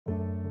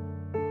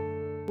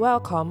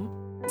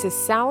Welcome to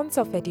Sounds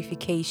of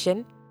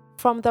Edification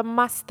from the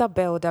Master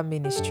Builder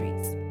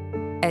Ministries,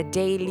 a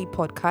daily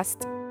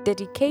podcast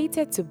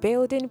dedicated to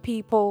building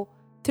people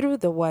through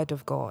the Word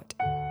of God.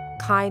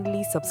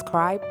 Kindly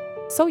subscribe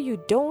so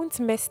you don't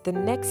miss the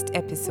next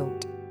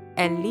episode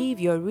and leave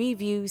your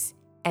reviews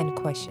and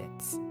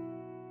questions.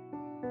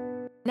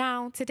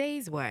 Now,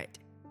 today's word,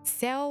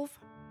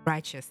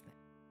 self-righteousness.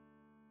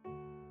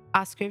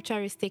 Our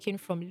scripture is taken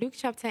from Luke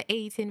chapter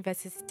 18,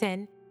 verses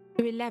 10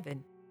 to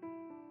 11.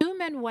 Two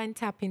men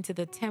went up into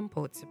the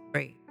temple to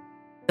pray,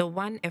 the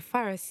one a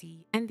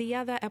Pharisee and the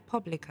other a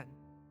publican.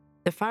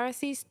 The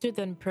Pharisee stood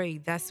and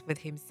prayed thus with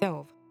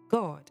himself,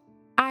 God,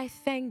 I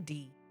thank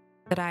thee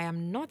that I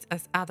am not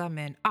as other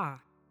men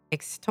are,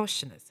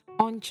 extortioners,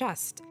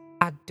 unjust,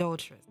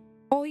 adulterers,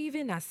 or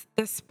even as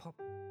this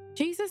pauper.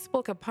 Jesus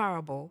spoke a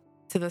parable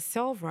to the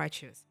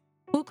self-righteous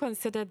who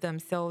considered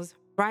themselves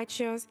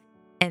righteous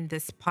and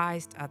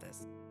despised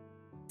others.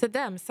 To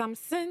them, some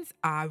sins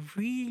are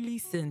really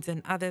sins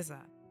and others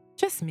are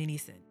just mini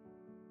sins.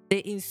 They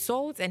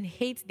insult and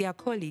hate their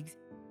colleagues,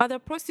 but the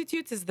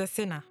prostitute is the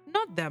sinner,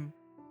 not them.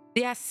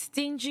 They are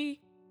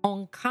stingy,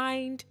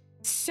 unkind,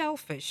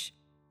 selfish,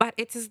 but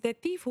it is the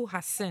thief who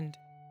has sinned,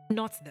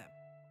 not them.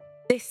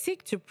 They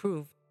seek to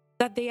prove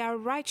that they are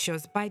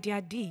righteous by their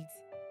deeds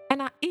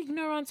and are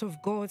ignorant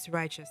of God's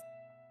righteousness.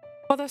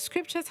 For the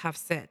scriptures have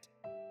said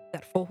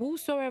that for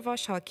whosoever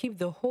shall keep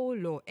the whole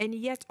law and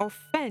yet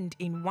offend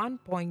in one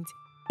point,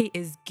 he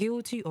is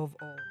guilty of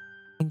all.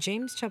 In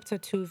James chapter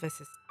 2,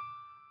 verses.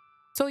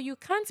 So you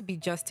can't be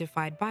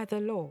justified by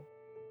the law,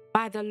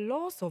 by the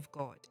laws of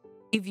God.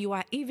 If you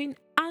are even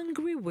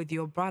angry with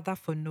your brother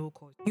for no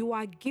cause, you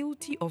are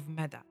guilty of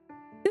murder.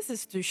 This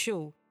is to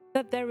show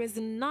that there is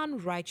none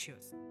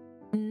righteous,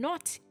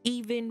 not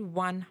even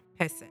one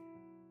person.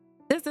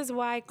 This is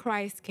why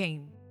Christ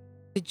came,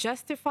 to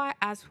justify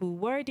us who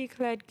were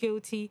declared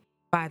guilty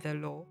by the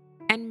law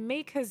and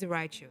make us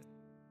righteous,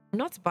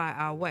 not by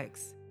our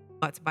works,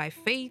 but by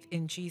faith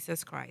in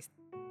Jesus Christ.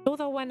 So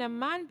that when a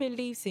man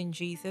believes in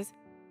Jesus,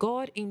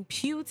 God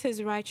imputes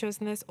his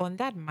righteousness on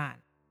that man.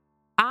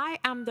 I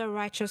am the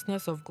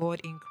righteousness of God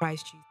in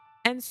Christ Jesus,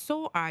 and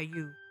so are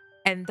you.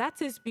 And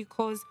that is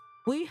because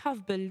we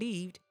have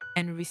believed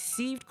and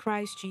received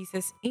Christ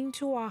Jesus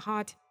into our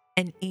heart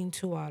and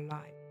into our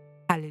life.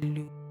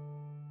 Hallelujah.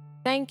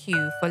 Thank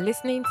you for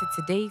listening to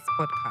today's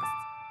podcast.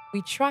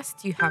 We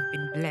trust you have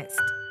been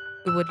blessed.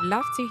 We would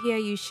love to hear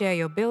you share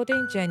your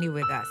building journey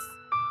with us.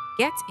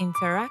 Get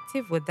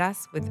interactive with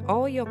us with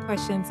all your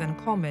questions and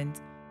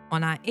comments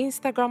on our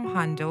Instagram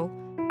handle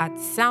at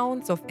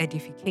Sounds of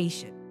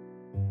Edification.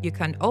 You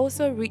can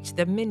also reach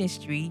the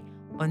ministry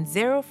on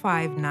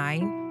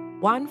 059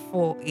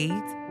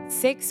 148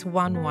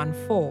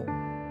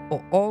 6114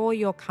 for all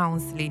your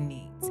counseling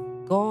needs.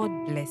 God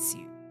bless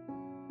you.